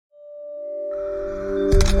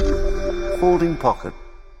folding pocket.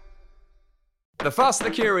 The Fast and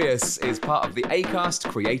the Curious is part of the Acast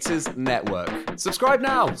Creators Network. Subscribe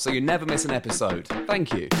now so you never miss an episode.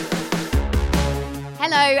 Thank you.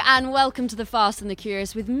 Hello and welcome to The Fast and the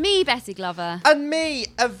Curious with me, Betty Glover. And me,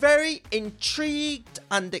 a very intrigued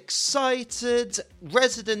and excited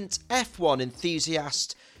resident F1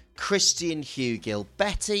 enthusiast, Christian Hugill.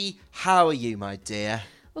 Betty, how are you, my dear?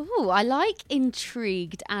 Oh, I like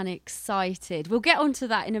intrigued and excited. We'll get onto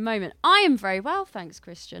that in a moment. I am very well, thanks,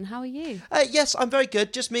 Christian. How are you? Yes, I'm very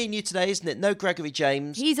good. Just me and you today, isn't it? No Gregory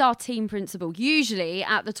James. He's our team principal. Usually,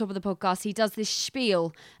 at the top of the podcast, he does this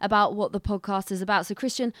spiel about what the podcast is about. So,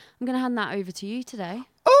 Christian, I'm going to hand that over to you today.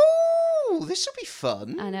 Oh, this will be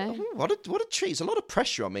fun. I know. Ooh, what a treat. There's a lot of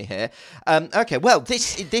pressure on me here. Okay, well,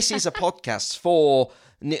 this is a podcast for...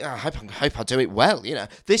 I hope I do it well, you know.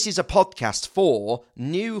 This is a podcast for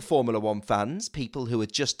new Formula One fans, people who are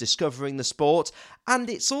just discovering the sport, and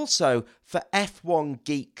it's also for F1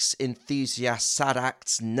 geeks, enthusiasts, sad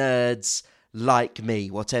acts, nerds like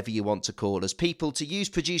me, whatever you want to call us. People, to use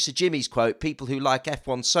producer Jimmy's quote, people who like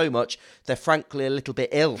F1 so much, they're frankly a little bit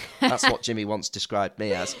ill. That's what Jimmy once described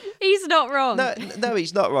me as. He's not wrong. No,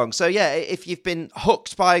 he's not wrong. So yeah, if you've been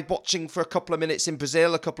hooked by watching for a couple of minutes in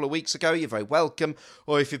Brazil a couple of weeks ago, you're very welcome.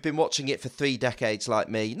 Or if you've been watching it for 3 decades like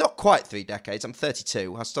me, not quite 3 decades, I'm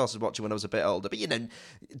 32. I started watching when I was a bit older, but you know,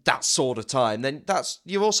 that sort of time, then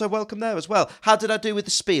you're also welcome there as well. How did I do with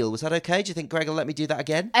the spiel? Was that okay? Do you think Greg will let me do that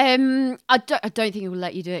again? I don't think he will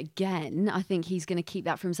let you do it again. I think he's going to keep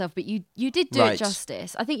that for himself. But you did do it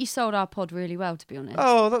justice. I think you sold our pod really well, to be honest.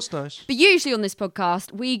 Oh, that's nice. But usually on this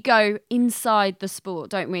podcast, we go inside the sport,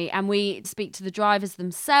 don't we? And we speak to the drivers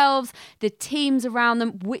themselves, the teams around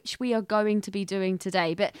them, which we are going to be doing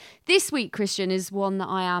today. But this week, Christian, is one that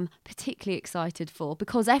I am particularly excited for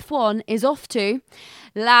because F1 is off to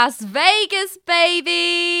Las Vegas,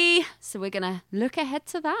 baby. So we're going to look ahead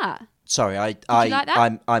to that. Sorry,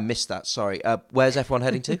 I missed that. Sorry. Where's F1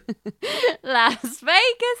 heading to? Las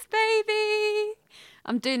Vegas, baby.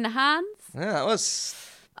 I'm doing the hands. Yeah, that was...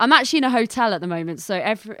 I'm actually in a hotel at the moment, so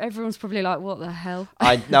everyone's probably like, what the hell?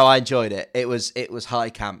 I enjoyed it. It was high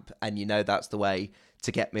camp, and you know that's the way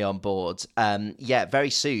to get me on board. Yeah, very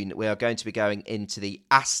soon we are going to be going into the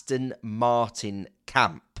Aston Martin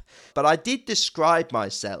camp. But I did describe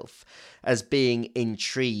myself as being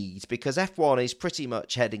intrigued because F1 is pretty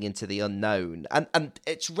much heading into the unknown. And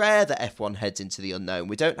it's rare that F1 heads into the unknown.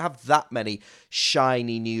 We don't have that many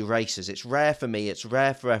shiny new races. It's rare for me. It's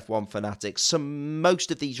rare for F1 fanatics.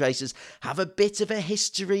 Most of these races have a bit of a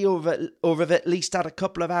history or have at least had a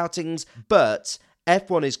couple of outings. But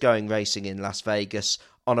F1 is going racing in Las Vegas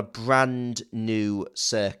on a brand new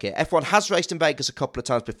circuit. F1 has raced in Vegas a couple of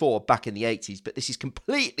times before, back in the 80s, but this is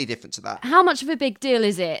completely different to that. How much of a big deal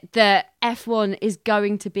is it that F1 is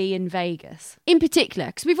going to be in Vegas? In particular,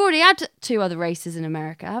 because we've already had 2 other races in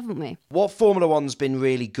America, haven't we? What Formula One's been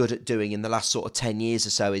really good at doing in the last sort of 10 years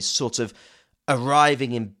or so is sort of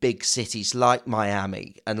arriving in big cities like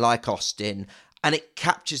Miami and like Austin, and it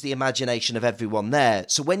captures the imagination of everyone there.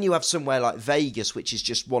 So when you have somewhere like Vegas, which is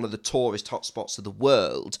just one of the tourist hotspots of the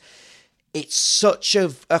world, it's such a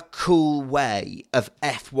cool way of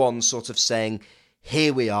F1 sort of saying,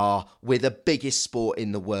 here we are, we're the biggest sport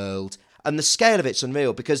in the world. And the scale of it's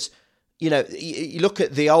unreal because, you know, you look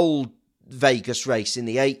at the old Vegas race in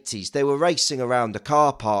the 80s, they were racing around a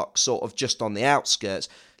car park sort of just on the outskirts.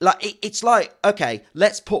 Like it's like, okay,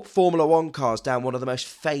 let's put Formula One cars down one of the most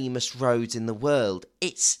famous roads in the world.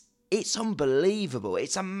 It's unbelievable.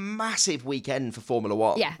 It's a massive weekend for Formula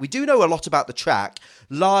One. Yeah. We do know a lot about the track,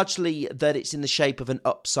 largely that it's in the shape of an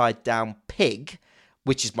upside down pig,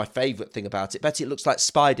 which is my favourite thing about it. Betty, it looks like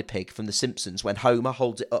Spider Pig from The Simpsons when Homer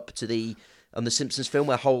holds it up to on the Simpsons film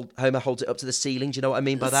where Homer holds it up to the ceiling. Do you know what I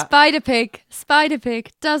mean by that? Spider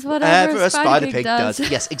Pig does whatever a Spider Pig does.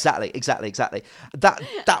 Yes, exactly.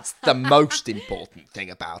 That's the most important thing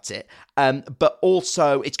about it. But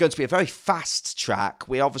also, it's going to be a very fast track.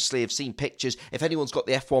 We obviously have seen pictures. If anyone's got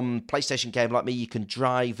the F1 PlayStation game like me, you can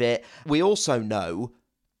drive it. We also know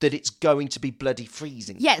that it's going to be bloody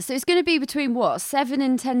freezing. Yeah, so it's going to be between, 7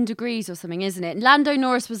 and 10 degrees or something, isn't it? Lando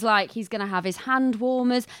Norris was like, he's going to have his hand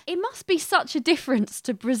warmers. It must be such a difference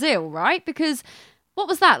to Brazil, right? Because, what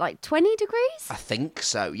was that, like 20 degrees? I think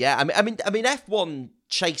so, yeah. I mean, F1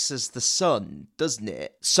 chases the sun, doesn't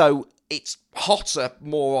it? So it's hotter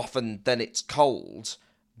more often than it's cold,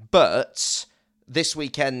 but... This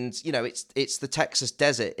weekend, you know, it's the Texas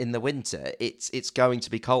desert in the winter. It's going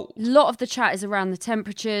to be cold. A lot of the chat is around the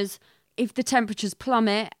temperatures. if the temperatures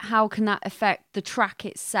plummet, how can that affect the track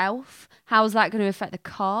itself? How's that going to affect the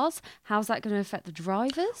cars? How's that going to affect the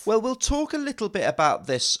drivers? Well, we'll talk a little bit about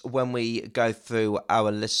this when we go through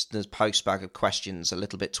our listeners' postbag of questions a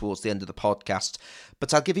little bit towards the end of the podcast.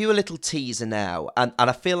 But I'll give you a little teaser now. And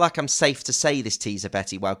I feel like I'm safe to say this teaser,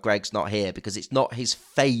 Betty, while Greg's not here, because it's not his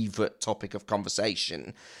favourite topic of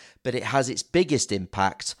conversation. But it has its biggest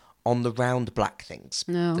impact on the round black things,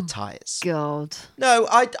 the tyres. God. No,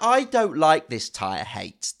 I don't like this tyre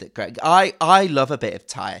hate that Greg. I love a bit of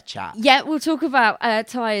tyre chat. Yeah, we'll talk about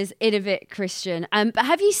tyres in a bit, Christian. But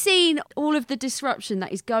have you seen all of the disruption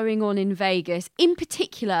that is going on in Vegas, in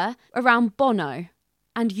particular around Bono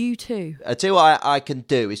and U2? I tell you what I can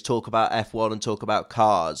do is talk about F1 and talk about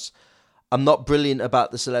cars. I'm not brilliant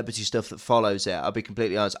about the celebrity stuff that follows it, I'll be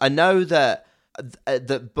completely honest. I know that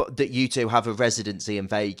you two have a residency in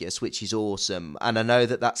Vegas, which is awesome, and I know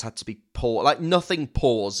that that's had to be nothing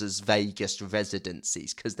pauses Vegas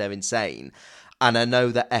residencies because they're insane, and I know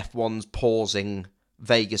that F1's pausing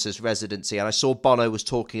Vegas's residency, and I saw Bono was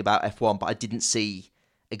talking about F1, but I didn't see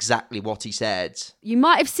exactly what he said. You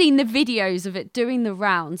might have seen the videos of it doing the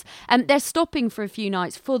rounds, and they're stopping for a few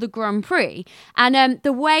nights for the Grand Prix, and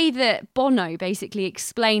the way that Bono basically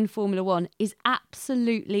explained Formula One is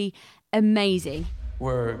absolutely amazing.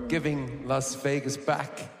 We're giving Las Vegas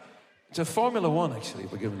back to Formula One, actually.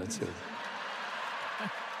 We're giving it to.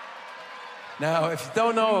 Now, if you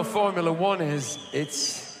don't know what Formula One is,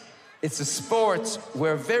 it's a sport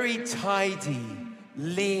where very tidy,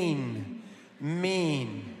 lean,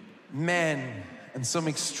 mean men and some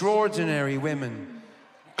extraordinary women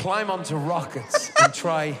climb onto rockets and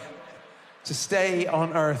try to stay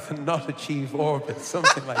on Earth and not achieve orbit,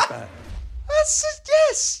 something like that.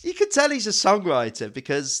 Yes, you can tell he's a songwriter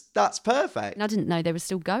because that's perfect. I didn't know they were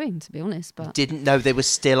still going, to be honest. But Didn't know they were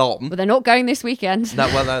still on. Well, they're not going this weekend. No,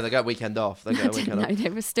 they got a weekend off. They got a weekend off. No, they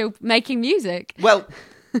were still making music. Well,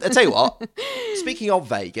 I'll tell you what. Speaking of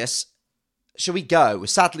Vegas, shall we go?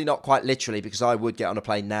 Sadly, not quite literally, because I would get on a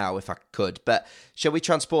plane now if I could. But shall we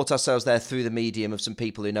transport ourselves there through the medium of some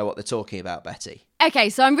people who know what they're talking about, Betty?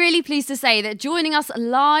 Okay, so I'm really pleased to say that joining us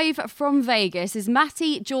live from Vegas is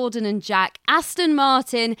Matty, Jordan and Jack, Aston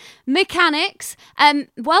Martin mechanics.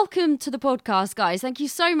 Welcome to the podcast, guys. Thank you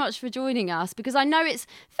so much for joining us, because I know it's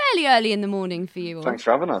fairly early in the morning for you all. Thanks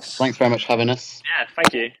for having us. Thanks very much for having us. Yeah,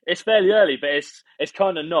 thank you. It's fairly early, but it's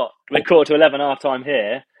kind of not. We're quarter to 11 half time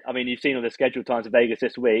here. I mean, you've seen all the scheduled times of Vegas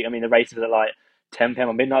this week. I mean, the races are like 10 p.m.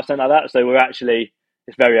 or midnight, something like that. So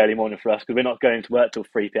it's very early morning for us because we're not going to work till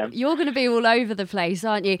 3 p.m. You're going to be all over the place,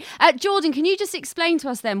 aren't you? Jordan, can you just explain to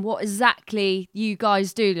us then what exactly you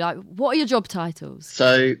guys do? Like, what are your job titles?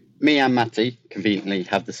 So me and Matty conveniently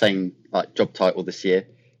have the same job title this year.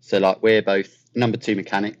 So we're both number 2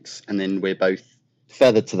 mechanics, and then we're both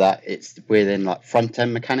further to that. We're then front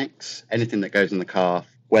end mechanics. Anything that goes in the car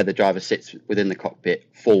where the driver sits within the cockpit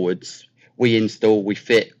forwards, we install, we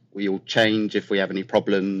fit, we all change if we have any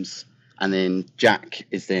problems. And then Jack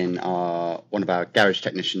is then one of our garage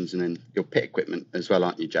technicians, and then your pit equipment as well,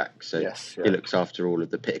 aren't you, Jack? So yes, yeah. He looks after all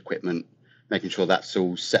of the pit equipment, making sure that's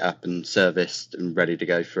all set up and serviced and ready to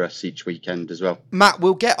go for us each weekend as well. Matt,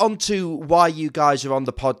 we'll get on to why you guys are on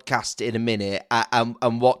the podcast in a minute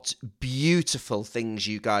and what beautiful things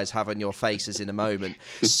you guys have on your faces in a moment.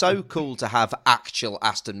 So cool to have actual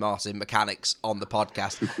Aston Martin mechanics on the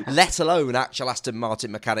podcast, let alone actual Aston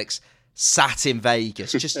Martin mechanics sat in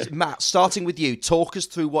Vegas. Just, Matt, starting with you, talk us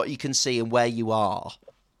through what you can see and where you are.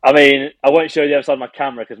 I mean, I won't show you the other side of my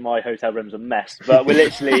camera because my hotel room's a mess. But we're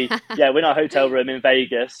literally, we're in our hotel room in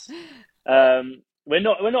Vegas. We're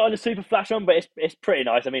not on a super flash on, but it's pretty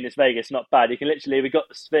nice. I mean, it's Vegas, not bad. You can literally, we got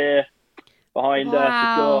the Sphere behind us.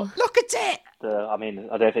 Wow. Look at it. I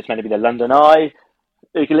don't know if it's meant to be the London Eye.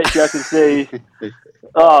 You can literally, I can see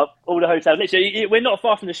all the hotels. Literally, we're not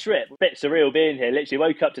far from the Strip. A bit surreal being here. Literally,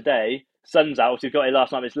 woke up today, sun's out. So we got here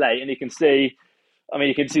last night. It's late, and you can see. I mean,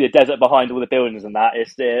 you can see the desert behind all the buildings and that.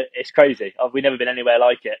 It's crazy. We've never been anywhere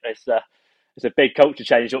like it. It's a big culture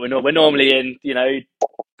change. We're normally in, like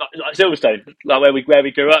Silverstone, like where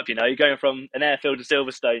we grew up. You're going from an airfield to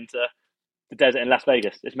Silverstone to the desert in Las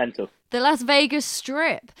Vegas. It's mental. The Las Vegas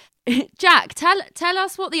Strip. Jack, tell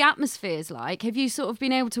us what the atmosphere is like. Have you sort of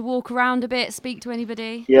been able to walk around a bit, speak to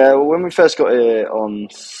anybody? Yeah, well, when we first got here on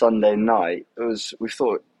Sunday night, we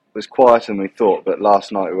thought it was quieter than we thought, but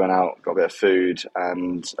last night we went out, got a bit of food,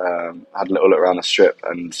 and had a little look around the Strip,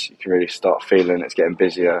 and you can really start feeling it's getting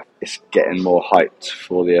busier. It's getting more hyped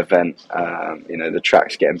for the event. The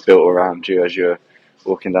track's getting built around you as you're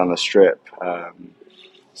walking down the Strip.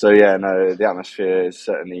 The atmosphere is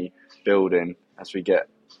certainly building as we get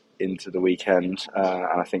into the weekend,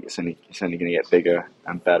 and I think it's only going to get bigger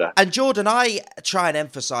and better. And Jordan, I try and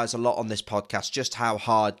emphasise a lot on this podcast just how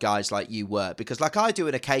hard guys like you work, because like I do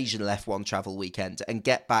an occasional F1 travel weekend and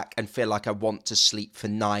get back and feel like I want to sleep for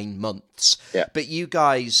 9 months. Yeah. But you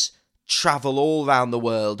guys travel all around the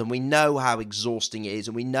world, and we know how exhausting it is,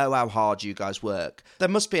 and we know how hard you guys work. There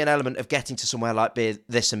must be an element of getting to somewhere like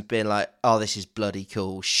this and being like, oh, this is bloody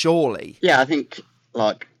cool, surely. Yeah, I think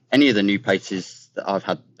like any of the new places that I've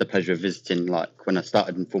had the pleasure of visiting, like when I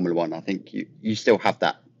started in Formula One, I think you still have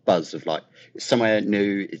that buzz of like, it's somewhere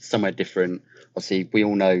new, it's somewhere different. Obviously, we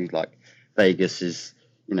all know like Vegas is,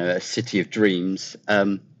 a city of dreams,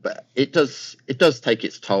 but it does take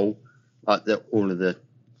its toll. Like all of the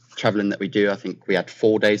traveling that we do, I think we had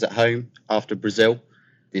 4 days at home after Brazil,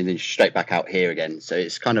 and then straight back out here again. So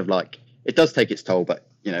it's kind of like, it does take its toll, but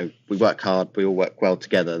we work hard, we all work well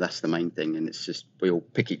together. That's the main thing. And it's just, we all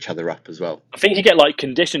pick each other up as well. I think you get like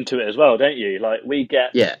conditioned to it as well, don't you? Like we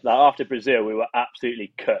get, Yeah. like after Brazil, we were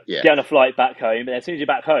absolutely cooked. Yeah. Get on a flight back home, but as soon as you're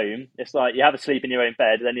back home, it's like you have a sleep in your own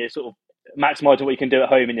bed, and then you sort of maximise what you can do at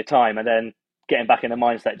home in your time, and then getting back in the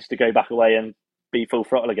mindset just to go back away and be full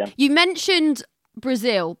throttle again. You mentioned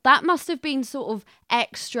Brazil. That must have been sort of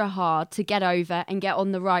extra hard to get over and get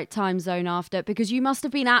on the right time zone after, because you must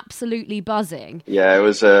have been absolutely buzzing. Yeah, it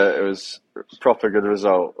was a proper good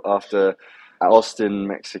result after Austin,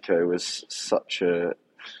 Mexico was such a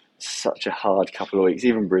hard couple of weeks.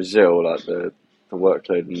 Even Brazil, like the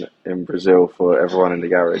workload in Brazil for everyone in the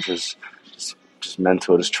garage was just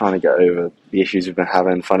mental. Just trying to get over the issues we've been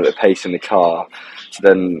having, find a bit of pace in the car, to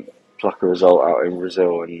then pluck a result out in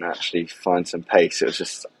Brazil and actually find some pace. It was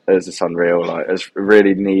just unreal. Like, it was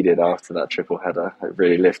really needed after that triple header. It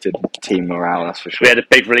really lifted team morale, that's for sure. We had a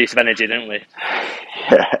big release of energy, didn't we?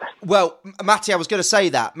 Yeah. Well, Matty, I was going to say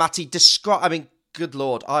that. Matty, good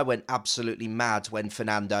Lord, I went absolutely mad when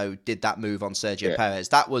Fernando did that move on Sergio Perez.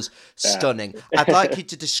 That was stunning. I'd like you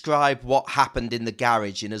to describe what happened in the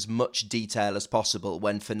garage in as much detail as possible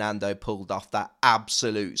when Fernando pulled off that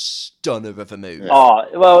absolute stunner of a move. Oh,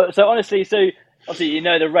 well, so honestly, obviously,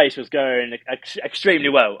 the race was going extremely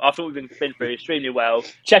well. After we've been through extremely well,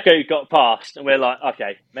 Checo got past, and we're like,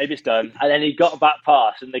 okay, maybe it's done. And then he got back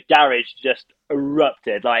past, and the garage just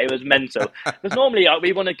erupted. Like, it was mental. Because normally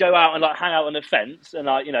we want to go out and hang out on the fence and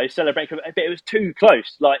celebrate, but it was too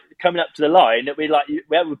close. Like, coming up to the line, that we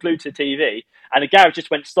were glued to the TV, and the garage just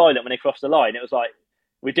went silent when they crossed the line. It was like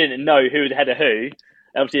we didn't know who was ahead of who.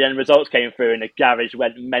 Obviously, then results came through and the garage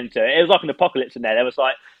went mental. It was like an apocalypse in there.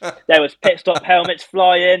 There was pit stop helmets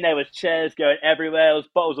flying, there was chairs going everywhere, there was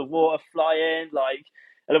bottles of water flying,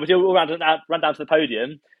 and obviously all ran down to the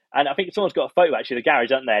podium. And I think someone's got a photo actually of the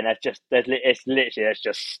garage, aren't they? And there's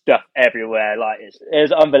just stuff everywhere. Like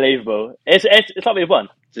it's unbelievable. It's like we've won.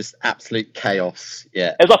 Just absolute chaos.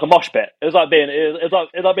 Yeah. It was like a mosh pit. It was like being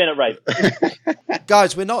at rave.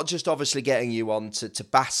 Guys, we're not just obviously getting you on to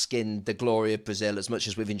bask in the glory of Brazil as much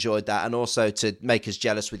as we've enjoyed that, and also to make us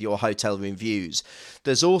jealous with your hotel room views.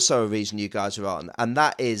 There's also a reason you guys are on, and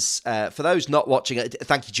that is, for those not watching it,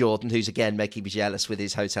 thank you, Jordan, who's again making me jealous with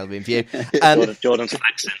his hotel room view. Jordan's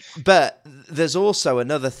flexing. But there's also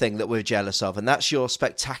another thing that we're jealous of, and that's your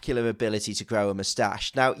spectacular ability to grow a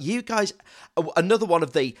moustache. Now, you guys, another one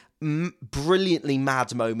of the brilliantly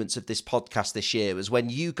mad moments of this podcast this year was when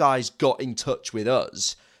you guys got in touch with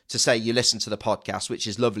us to say you listen to the podcast, which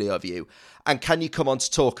is lovely of you. And can you come on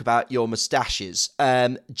to talk about your moustaches?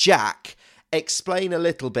 Jack, explain a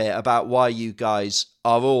little bit about why you guys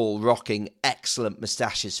are all rocking excellent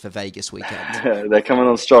moustaches for Vegas weekend. They're coming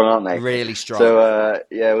on strong, aren't they? Really strong. So,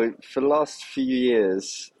 for the last few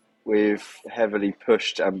years, we've heavily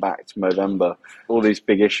pushed and backed Movember. All these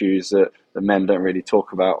big issues that the men don't really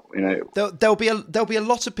talk about, There'll be a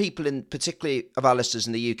lot of people, particularly of our listeners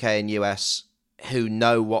in the UK and US, who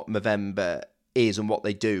know what Movember is and what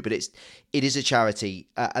they do. But it is a charity,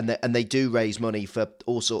 and they do raise money for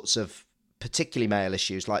all sorts of particularly male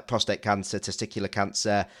issues like prostate cancer, testicular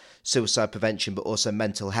cancer, suicide prevention, but also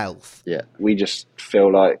mental health. Yeah, we just feel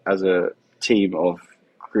like as a team of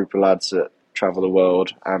group of lads that travel the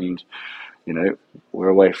world, and we're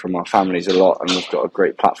away from our families a lot, and we've got a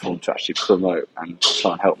great platform to actually promote and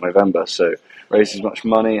try and help Movember. So raise as much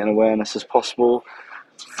money and awareness as possible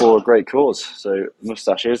for a great cause. So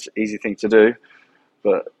moustaches, easy thing to do,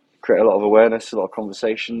 but create a lot of awareness, a lot of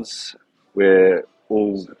conversations. We're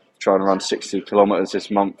all trying to run 60 kilometres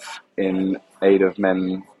this month in aid of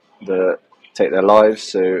men that take their lives.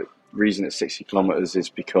 So reason it's 60 kilometres is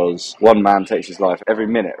because one man takes his life every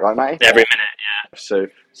minute, right, Matty? Every minute, yeah. So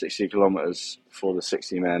 60 kilometres for the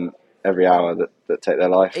 60 men every hour that take their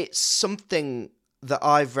life. It's something that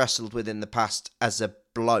I've wrestled with in the past as a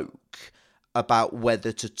bloke about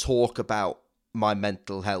whether to talk about my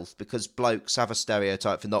mental health, because blokes have a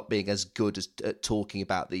stereotype for not being as good at talking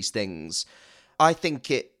about these things. I think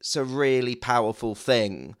it's a really powerful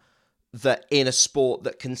thing that in a sport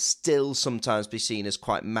that can still sometimes be seen as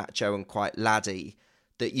quite macho and quite laddie,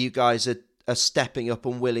 that you guys are stepping up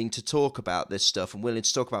and willing to talk about this stuff and willing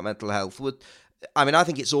to talk about mental health. I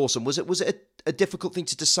think it's awesome. Was it a difficult thing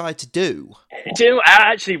to decide to do? Do you know, it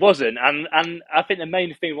actually wasn't, and I think the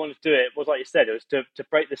main thing we wanted to do it was, like you said, it was to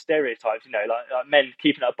break the stereotypes. You know, like men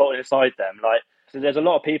keeping that bottle inside them. Like, so there's a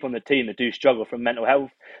lot of people on the team that do struggle from mental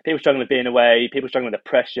health. People struggling with being away. People struggling with the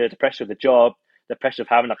pressure of the job, the pressure of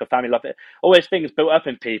having like a family life. All those things built up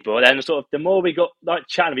in people. And then sort of the more we got like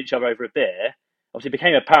chatting with each other over a beer, obviously it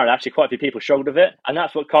became apparent that actually quite a few people struggled with it. And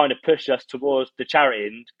that's what kind of pushed us towards the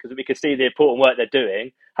charity, because we could see the important work they're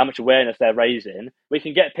doing, how much awareness they're raising. We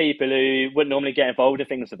can get people who wouldn't normally get involved in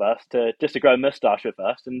things with us to grow a moustache with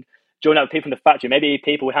us and join up with people in the factory, maybe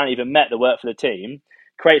people we hadn't even met that work for the team,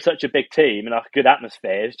 create such a big team and like a good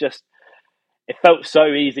atmosphere. It felt so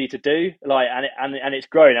easy to do, like, and it's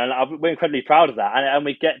growing, and we're incredibly proud of that. And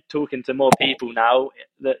we get talking to more people now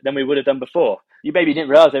than we would have done before. You maybe didn't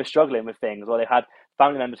realise they were struggling with things, or they had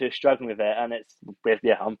family members who are struggling with it, and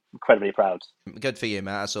I'm incredibly proud. Good for you,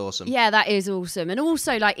 Matt. That's awesome. Yeah, that is awesome. And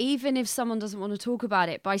also, like, even if someone doesn't want to talk about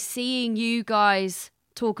it, by seeing you guys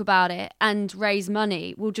talk about it and raise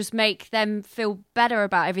money will just make them feel better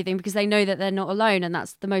about everything, because they know that they're not alone, and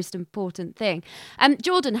that's the most important thing.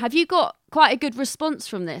 Jordan, have you got quite a good response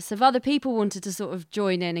from this? Have other people wanted to sort of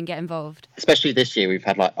join in and get involved? Especially this year, we've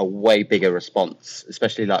had like a way bigger response,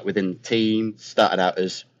 especially like within the team. Started out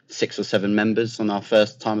as 6 or 7 members on our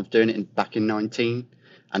first time of doing it back in 19,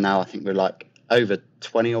 and now I think we're like over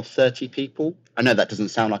 20 or 30 people. I know that doesn't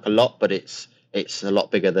sound like a lot, but it's a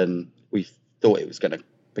lot bigger than we thought it was going to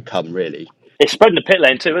become, really. It's spreading the pit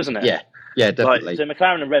lane too, isn't it? Yeah, definitely. Like, so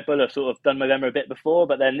McLaren and Red Bull have sort of done Movember a bit before,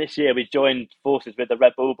 but then this year we joined forces with the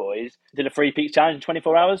Red Bull boys, did a 3 peaks challenge in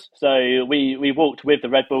 24 hours. So we walked with the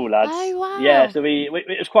Red Bull lads. Oh, wow. Yeah, so it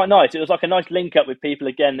was quite nice. It was like a nice link up with people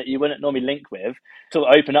again that you wouldn't normally link with. Sort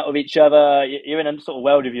of open up with each other. You're in a sort of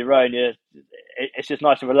world of your own. It's just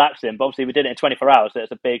nice and relaxing. But obviously we did it in 24 hours, so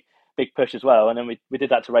it's a big push as well. And then we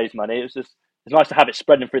did that to raise money. It's nice to have it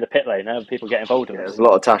spreading through the pit lane and have people get involved in it. There's a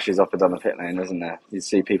lot of tashes up and down the pit lane, isn't there? You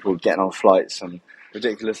see people getting on flights and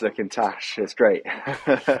ridiculous looking tash. It's great.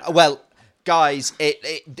 Well, guys,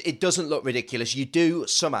 it doesn't look ridiculous. You do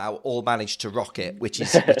somehow all manage to rock it, which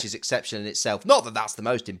is exceptional in itself. Not that that's the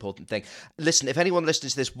most important thing. Listen, if anyone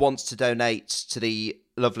listening to this wants to donate to the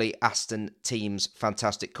lovely Aston team's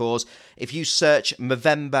fantastic cause, if you search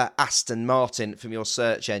Movember Aston Martin from your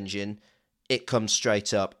search engine, it comes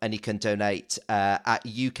straight up, and you can donate at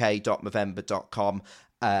uk.movember.com.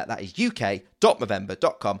 That is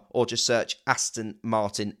uk.movember.com, or just search Aston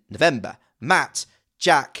Martin November. Matt,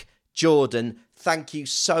 Jack, Jordan, thank you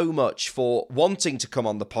so much for wanting to come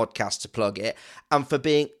on the podcast to plug it, and for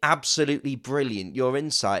being absolutely brilliant. Your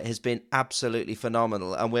insight has been absolutely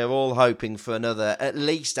phenomenal, and we're all hoping for another, at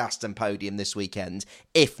least Aston podium this weekend,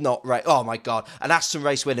 if not race. Oh my God, an Aston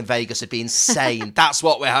race win in Vegas would be insane. That's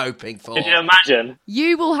what we're hoping for. Can you imagine?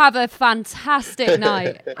 You will have a fantastic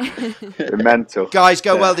night. Mental. Guys,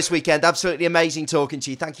 go well this weekend. Absolutely amazing talking to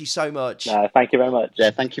you. Thank you so much. Thank you very much. Yeah,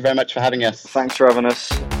 thank you very much for having us. Thanks for having us.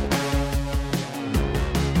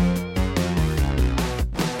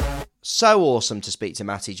 So awesome to speak to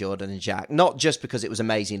Matty, Jordan and Jack, not just because it was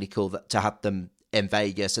amazingly cool to have them in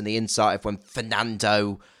Vegas and the insight of when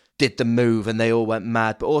Fernando did the move and they all went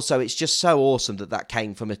mad, but also it's just so awesome that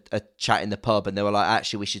came from a chat in the pub and they were like,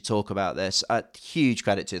 actually, we should talk about this. Huge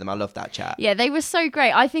credit to them. I love that chat. Yeah, they were so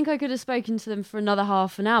great. I think I could have spoken to them for another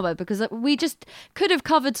half an hour, because we just could have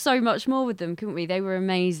covered so much more with them, couldn't we? They were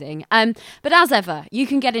amazing. But as ever, you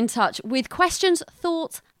can get in touch with questions,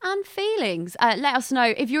 thoughts, and feelings. Let us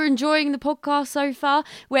know if you're enjoying the podcast so far.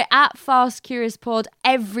 We're at Fast Curious Pod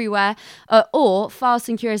everywhere, or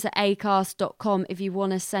fastandcurious@acast.com if you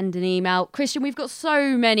want to send an email. Christian, we've got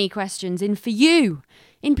so many questions in for you,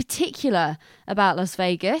 in particular about Las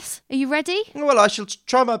Vegas. Are you ready? Well, I shall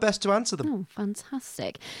try my best to answer them. Oh,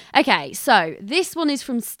 fantastic. Okay, so this one is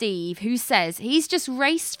from Steve, who says he's just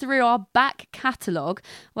raced through our back catalogue.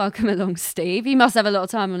 Welcome along, Steve. He must have a lot of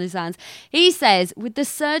time on his hands. He says, with the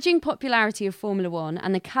surging popularity of Formula One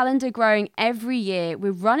and the calendar growing every year,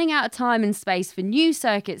 we're running out of time and space for new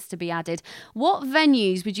circuits to be added. What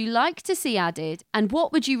venues would you like to see added, and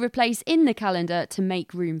what would you replace in the calendar to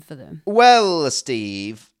make room for them? Well,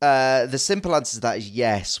 Steve, the simple answer to that is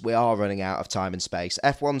yes, we are running out of time and space.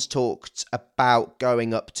 F1's talked about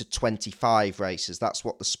going up to 25 races. That's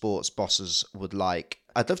what the sports bosses would like.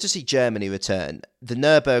 I'd love to see Germany return. The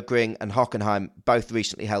Nürburgring and Hockenheim both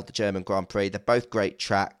recently held the German Grand Prix. They're both great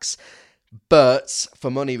tracks. But for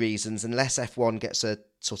money reasons, unless F1 gets a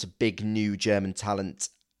sort of big new German talent,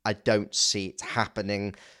 I don't see it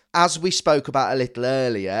happening. As we spoke about a little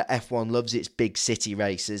earlier, F1 loves its big city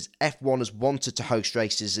races. F1 has wanted to host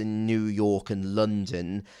races in New York and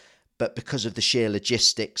London, but because of the sheer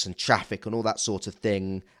logistics and traffic and all that sort of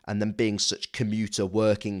thing, and them being such commuter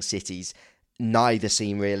working cities, neither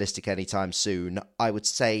seem realistic anytime soon. I would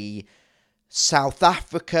say South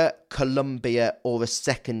Africa, Colombia, or a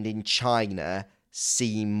second in China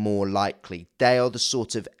seem more likely. They are the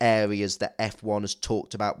sort of areas that F1 has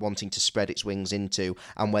talked about wanting to spread its wings into,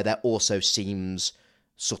 and where there also seems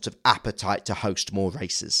sort of appetite to host more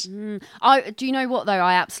races. Do you know what, though?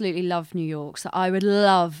 I absolutely love New York, so I would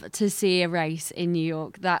love to see a race in New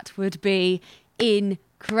York. That would be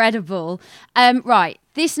incredible. Right,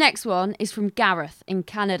 this next one is from Gareth in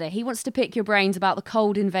Canada. He wants to pick your brains about the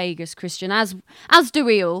cold in Vegas, Christian, as do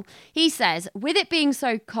we all. He says, with it being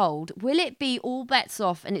so cold, will it be all bets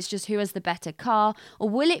off and it's just who has the better car? Or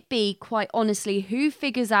will it be, quite honestly, who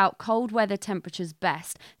figures out cold weather temperatures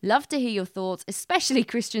best? Love to hear your thoughts, especially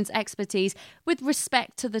Christian's expertise with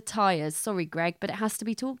respect to the tyres. Sorry, Greg, but it has to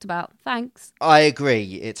be talked about. Thanks. I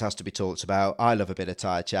agree. It has to be talked about. I love a bit of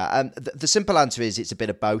tyre chat. The simple answer is it's a bit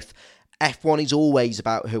of both. F1 is always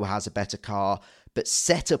about who has a better car, but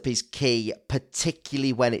setup is key,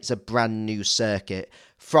 particularly when it's a brand new circuit.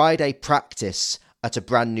 Friday practice at a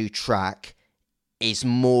brand new track is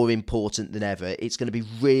more important than ever. It's going to be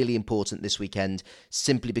really important this weekend,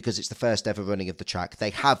 simply because it's the first ever running of the track.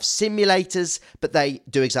 They have simulators, but they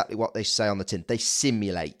do exactly what they say on the tin. They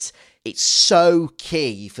simulate. It's so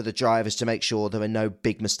key for the drivers to make sure there are no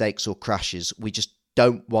big mistakes or crashes. We just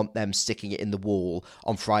don't want them sticking it in the wall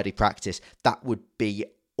on Friday practice. That would be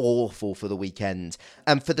awful for the weekend.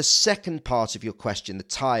 And for the second part of your question, the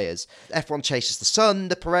tyres. F1 chases the sun.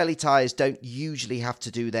 The Pirelli tyres don't usually have to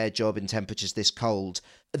do their job in temperatures this cold.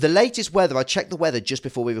 The latest weather, I checked the weather just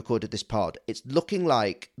before we recorded this pod. It's looking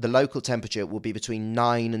like the local temperature will be between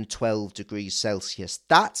 9 and 12 degrees Celsius.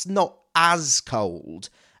 That's not as cold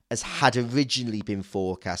as had originally been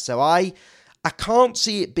forecast. So I can't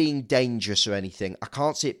see it being dangerous or anything. I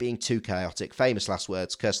can't see it being too chaotic. Famous last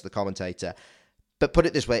words, curse of the commentator. But put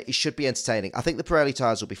it this way, it should be entertaining. I think the Pirelli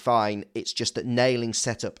tyres will be fine. It's just that nailing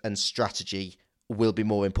setup and strategy will be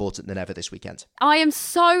more important than ever this weekend. I am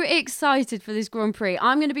so excited for this Grand Prix.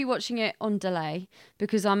 I'm going to be watching it on delay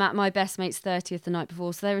because I'm at my best mate's 30th the night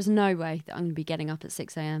before, so there is no way that I'm going to be getting up at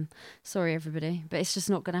 6 a.m. Sorry, everybody, but it's just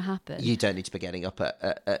not going to happen. You don't need to be getting up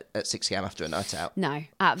at 6 a.m. after a night out. No,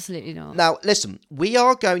 absolutely not. Now, listen, we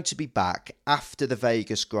are going to be back after the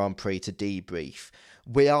Vegas Grand Prix to debrief.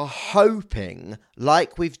 We are hoping,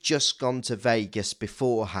 like we've just gone to Vegas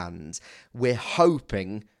beforehand, we're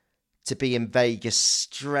hoping to be in Vegas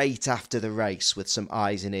straight after the race with some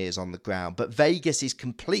eyes and ears on the ground. But Vegas is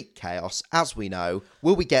complete chaos, as we know.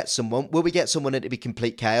 Will we get someone? Will we get someone and it'll be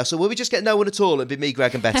complete chaos? Or will we just get no one at all and be me,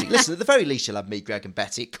 Greg and Betty? Listen, at the very least, you'll have me, Greg and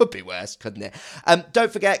Betty. It could be worse, couldn't it?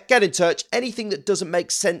 Don't forget, get in touch. Anything that doesn't make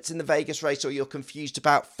sense in the Vegas race or you're confused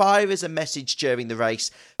about, fire us a message during the race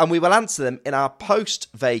and we will answer them in our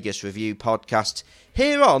post-Vegas review podcast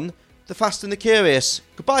here on The Fast and the Curious.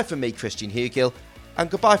 Goodbye from me, Christian Hugill. And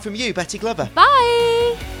goodbye from you, Betty Glover. Bye!